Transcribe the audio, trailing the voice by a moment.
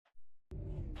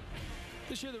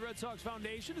This year, the Red Sox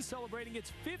Foundation is celebrating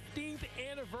its 15th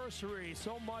anniversary.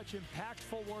 So much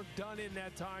impactful work done in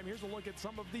that time. Here's a look at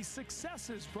some of the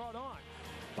successes brought on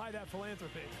by that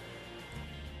philanthropy.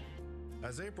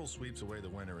 As April sweeps away the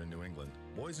winter in New England,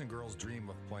 boys and girls dream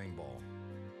of playing ball.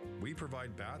 We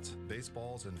provide bats,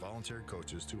 baseballs, and volunteer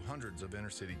coaches to hundreds of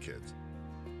inner-city kids.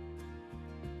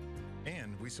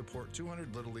 And we support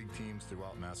 200 Little League teams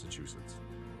throughout Massachusetts.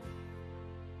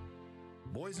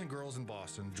 Boys and girls in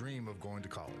Boston dream of going to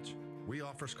college. We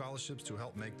offer scholarships to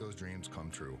help make those dreams come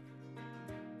true.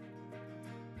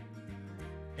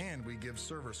 And we give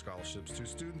server scholarships to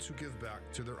students who give back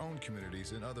to their own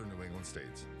communities in other New England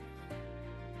states.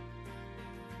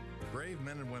 Brave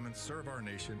men and women serve our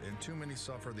nation, and too many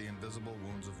suffer the invisible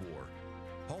wounds of war.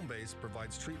 Home Base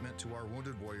provides treatment to our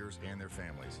wounded warriors and their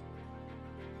families.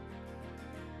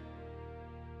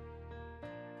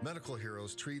 Medical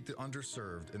heroes treat the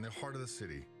underserved in the heart of the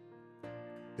city.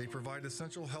 They provide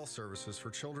essential health services for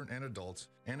children and adults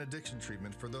and addiction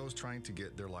treatment for those trying to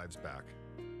get their lives back.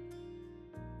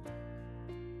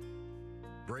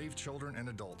 Brave children and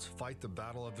adults fight the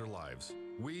battle of their lives.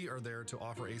 We are there to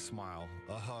offer a smile,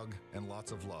 a hug, and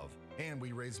lots of love. And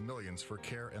we raise millions for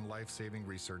care and life-saving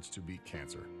research to beat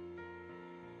cancer.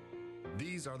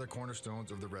 These are the cornerstones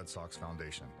of the Red Sox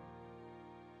Foundation.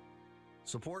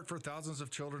 Support for thousands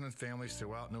of children and families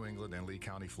throughout New England and Lee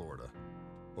County, Florida.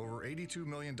 Over $82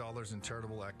 million in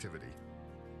charitable activity.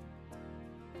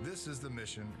 This is the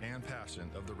mission and passion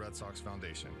of the Red Sox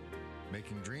Foundation,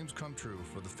 making dreams come true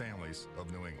for the families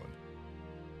of New England.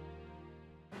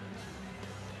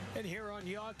 And here on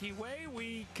Yawkey Way,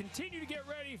 we continue to get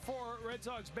ready for Red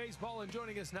Sox baseball. And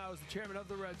joining us now is the chairman of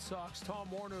the Red Sox, Tom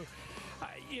Werner.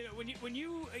 When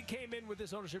you came in with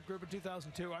this ownership group in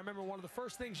 2002, I remember one of the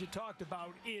first things you talked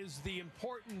about is the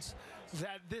importance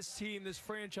that this team, this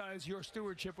franchise, your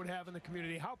stewardship would have in the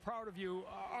community. How proud of you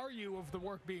are you of the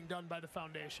work being done by the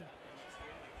foundation?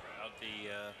 Proud.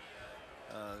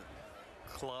 The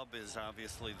club is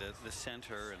obviously the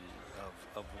center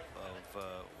of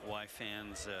why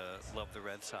fans love the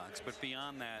Red Sox. But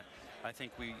beyond that, I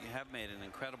think we have made an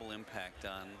incredible impact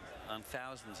on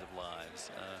thousands of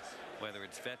lives, whether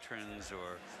it's veterans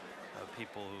or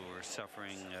people who are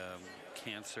suffering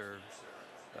cancer,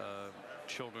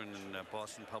 children in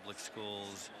Boston public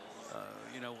schools.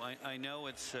 I know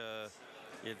it's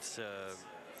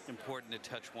important to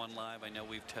touch one life. I know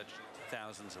we've touched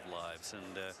thousands of lives,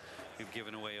 and we've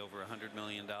given away over $100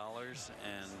 million,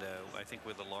 and I think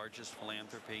we're the largest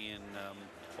philanthropy in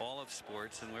all of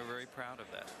sports, and we're very proud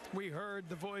of that. We heard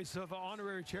the voice of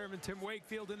Honorary Chairman Tim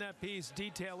Wakefield in that piece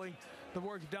detailing the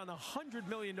work done. $100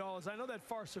 million. I know that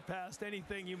far surpassed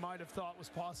anything you might have thought was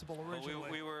possible originally.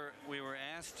 Well, we were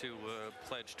asked to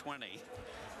pledge 20,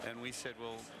 and we said,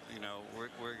 well,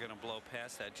 we're going to blow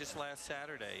past that. Just last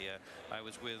Saturday, I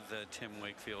was with Tim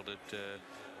Wakefield at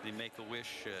the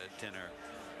Make-A-Wish dinner,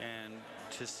 and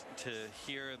to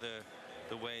hear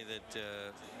the way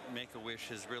that Make-A-Wish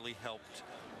has really helped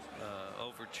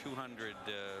over 200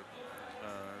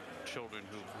 children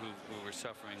who were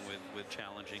suffering with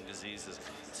challenging diseases.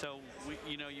 So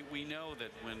we know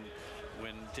that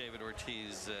when David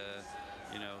Ortiz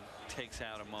takes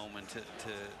out a moment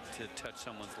to touch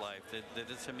someone's life, that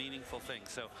it's a meaningful thing.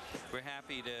 So we're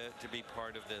happy to be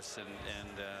part of this,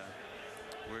 and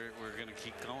we're going to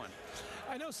keep going.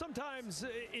 I know sometimes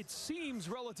it seems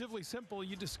relatively simple.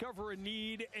 You discover a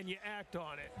need and you act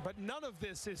on it. But none of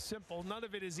this is simple. None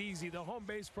of it is easy. The home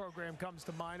base program comes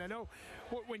to mind. I know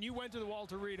when you went to the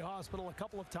Walter Reed Hospital a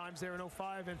couple of times there in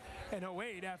 05 and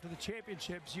 08 after the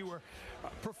championships, you were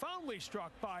profoundly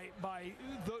struck by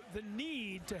the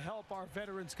need to help our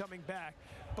veterans coming back.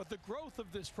 But the growth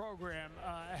of this program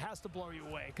has to blow you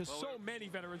away, because so many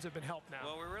veterans have been helped now.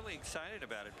 Well, we're really excited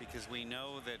about it because we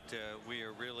know that we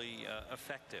are really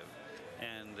effective,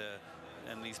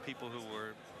 and these people who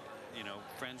were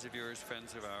friends of yours,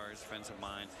 friends of ours, friends of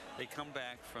mine, they come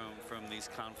back from these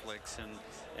conflicts,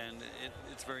 and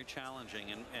it's very challenging,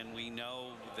 and we know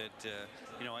that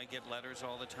I get letters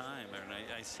all the time, and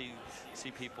I see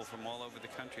people from all over the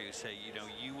country who say,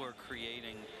 you are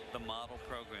creating the model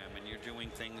program, and you're doing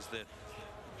things that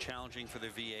challenging for the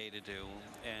VA to do,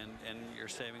 and you're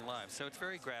saving lives. So it's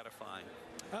very gratifying.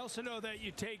 I also know that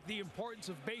you take the importance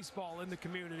of baseball in the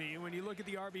community. And when you look at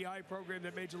the RBI program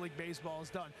that Major League Baseball has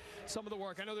done, some of the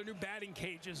work, I know there are new batting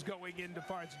cages going into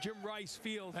parts. Jim Rice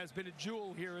Field has been a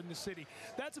jewel here in the city.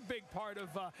 That's a big part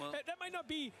of, that might not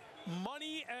be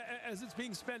money as it's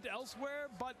being spent elsewhere,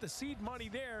 but the seed money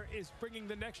there is bringing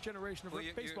the next generation of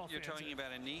baseball fans. You're talking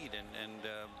about a need, and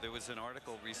there was an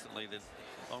article recently that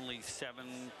only 7%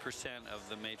 of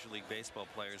the Major League Baseball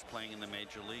players playing in the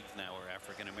major leagues now are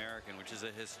African American, which is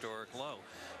a historic low.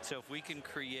 So if we can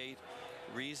create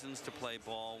reasons to play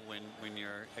ball when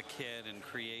you're a kid and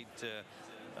create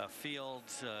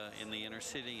fields in the inner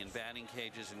city and batting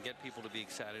cages and get people to be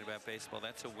excited about baseball,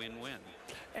 that's a win-win.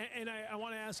 And I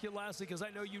want to ask you lastly, because I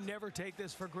know you never take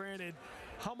this for granted,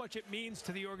 how much it means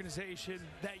to the organization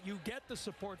that you get the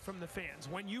support from the fans.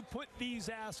 When you put these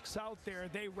asks out there,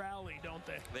 they rally, don't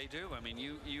they? They do. I mean,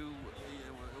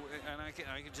 and I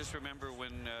can just remember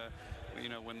when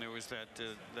when there was that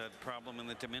problem in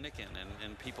the Dominican,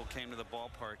 and people came to the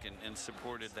ballpark and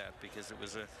supported that because it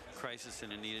was a crisis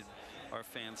and it needed our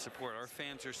fans' support. Our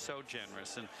fans are so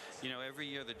generous, and every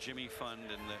year the Jimmy Fund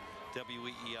and the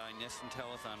WEEI Nissan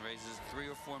Telethon raises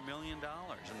 $3 or $4 million,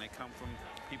 and they come from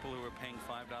people who are paying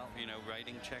 $5,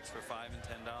 writing checks for $5 and $10.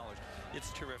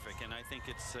 It's terrific, and I think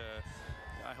it's.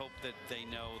 I hope that they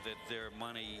know that their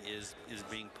money is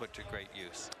being put to great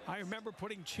use. I remember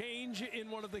putting change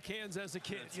in one of the cans as a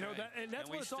kid. That's right. And that's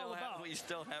what it's all about. We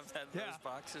still have those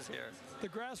boxes here. The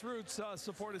grassroots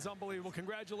support is unbelievable.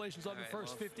 Congratulations on the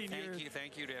first 15 years.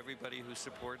 Thank you to everybody who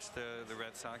supports the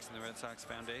Red Sox and the Red Sox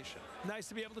Foundation. Nice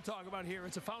to be able to talk about here.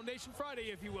 It's a Foundation Friday,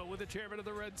 if you will, with the chairman of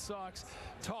the Red Sox,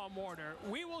 Tom Werner.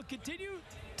 We will continue.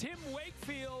 Tim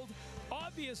Wakefield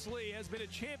obviously has been a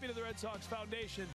champion of the Red Sox Foundation.